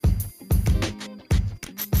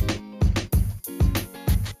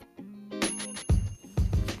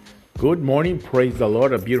Good morning. Praise the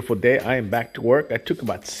Lord. A beautiful day. I am back to work. I took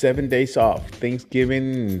about 7 days off.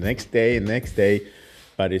 Thanksgiving, next day, and next day.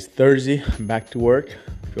 But it's Thursday. I'm back to work.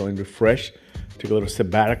 Feeling refreshed. Took a little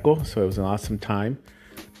sabbatical. So it was an awesome time.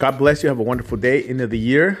 God bless you. Have a wonderful day. End of the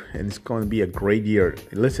year. And it's going to be a great year.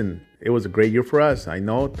 Listen, it was a great year for us. I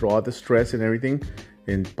know through all the stress and everything.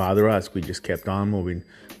 Didn't bother us. We just kept on moving.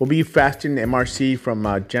 We'll be fasting MRC from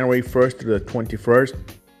January 1st to the 21st.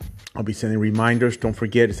 I'll be sending reminders. Don't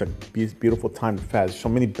forget, it's a beautiful time to fast. There's so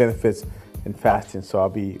many benefits in fasting. So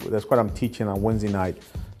that's what I'm teaching on Wednesday night.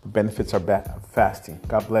 The benefits are fasting.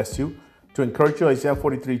 God bless you. To encourage you, Isaiah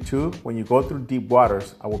 43:2, when you go through deep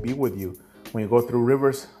waters, I will be with you. When you go through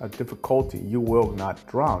rivers of difficulty, you will not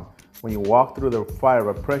drown. When you walk through the fire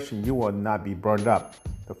of oppression, you will not be burned up.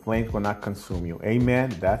 The flames will not consume you.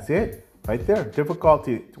 Amen. That's it. Right there.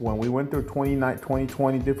 Difficulty. When we went through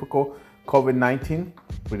 2020 difficult COVID-19,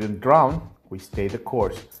 we didn't drown. We stayed the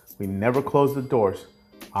course. We never closed the doors.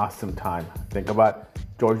 Awesome time. Think about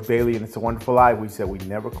George Bailey and It's a Wonderful Life. We said we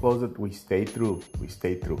never closed it. We stayed through. We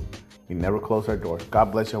stayed through. We never closed our doors.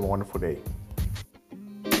 God bless you. Have a wonderful day.